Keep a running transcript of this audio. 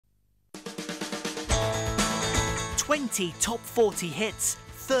20 top 40 hits,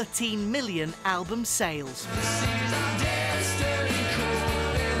 13 million album sales.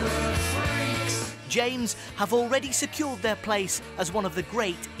 James have already secured their place as one of the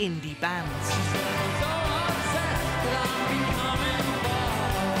great indie bands.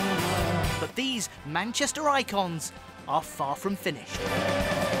 But these Manchester icons are far from finished.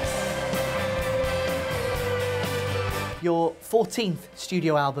 Your 14th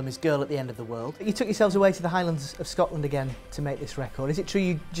studio album is Girl at the End of the World. You took yourselves away to the Highlands of Scotland again to make this record. Is it true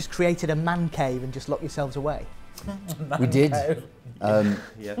you just created a man cave and just locked yourselves away? We did.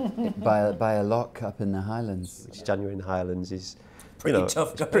 Yeah. by a lock up in the Highlands. Which January in the Highlands is pretty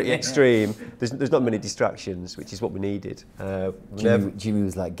tough. It's pretty extreme. There's not many distractions, which is what we needed. Jimmy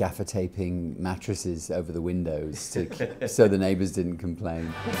was like gaffer taping mattresses over the windows so the neighbours didn't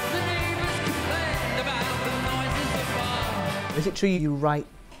complain. Is it true you write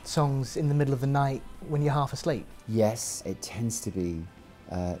songs in the middle of the night when you're half asleep? Yes, it tends to be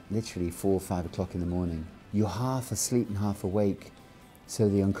literally 4 or 5 o'clock in the morning. You're half asleep and half awake, so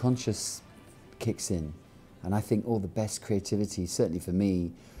the unconscious kicks in. And I think all the best creativity, certainly for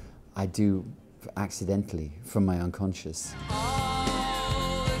me, I do accidentally from my unconscious.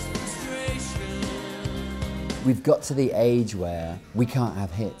 We've got to the age where we can't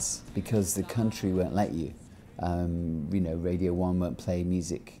have hits because the country won't let you. You know, Radio 1 won't play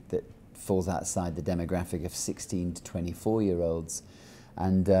music that falls outside the demographic of 16 to 24-year-olds,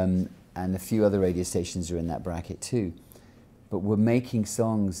 and a few other radio stations are in that bracket too. But we're making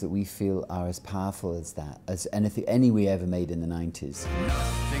songs that we feel are as powerful as that, as anything any we ever made in the 90s.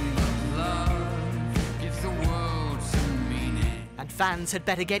 And fans had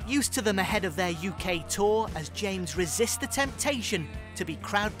better get used to them ahead of their UK tour as James resists the temptation to be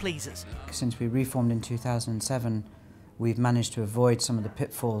crowd pleasers. Since we reformed in 2007, we've managed to avoid some of the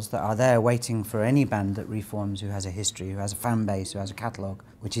pitfalls that are there waiting for any band that reforms who has a history, who has a fan base, who has a catalogue,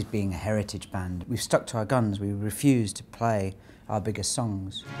 which is being a heritage band. We've stuck to our guns. We refuse to play our biggest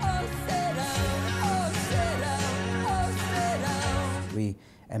songs. We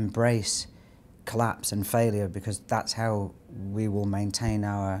embrace collapse and failure because that's how we will maintain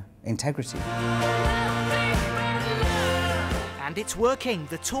our integrity. And it's working.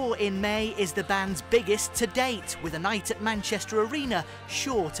 The tour in May is the band's biggest to date, with a night at Manchester Arena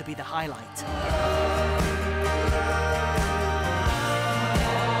sure to be the highlight.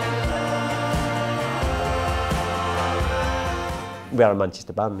 We are a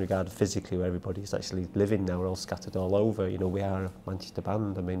Manchester band, regarded physically where everybody's actually living now. We're all scattered all over. You know, we are a Manchester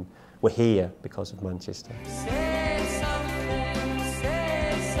band. I mean, we're here because of Manchester.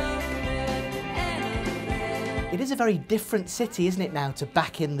 It is a very different city, isn't it, now, to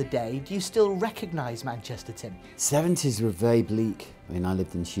back in the day? Do you still recognise Manchester, Tim? 70s were very bleak. I mean, I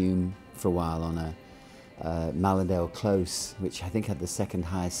lived in Hume for a while on a Mallardale Close, which I think had the second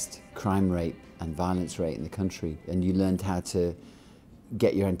highest crime rate and violence rate in the country. And you learned how to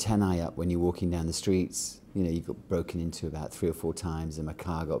get your antennae up when you're walking down the streets. You know, you got broken into about 3 or 4 times, and my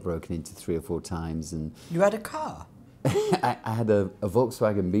car got broken into 3 or 4 times. And You had a car? I had a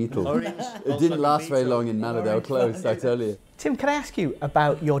Volkswagen Beetle. It didn't last very long in Mallardale Close, I tell you. Tim, can I ask you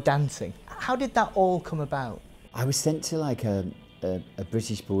about your dancing? How did that all come about? I was sent to like a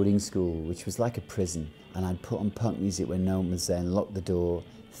British boarding school, which was like a prison, and I'd put on punk music when no one was there and lock the door,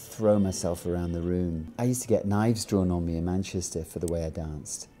 throw myself around the room. I used to get knives drawn on me in Manchester for the way I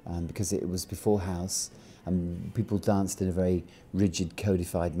danced, because it was before house, and people danced in a very rigid,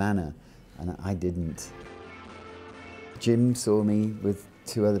 codified manner, and I didn't. Jim saw me with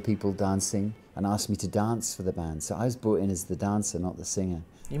 2 other people dancing and asked me to dance for the band, so I was brought in as the dancer, not the singer.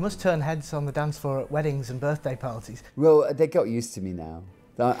 You must turn heads on the dance floor at weddings and birthday parties. Well, they got used to me now.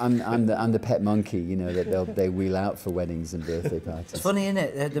 I'm the pet monkey, you know, that they wheel out for weddings and birthday parties. It's funny, isn't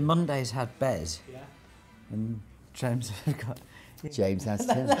it? The Mondays had Bez. Yeah. And James has got... James has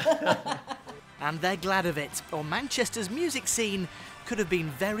Tim. And they're glad of it, or Manchester's music scene could have been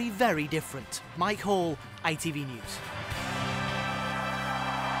very, very different. Mike Hall, ITV News.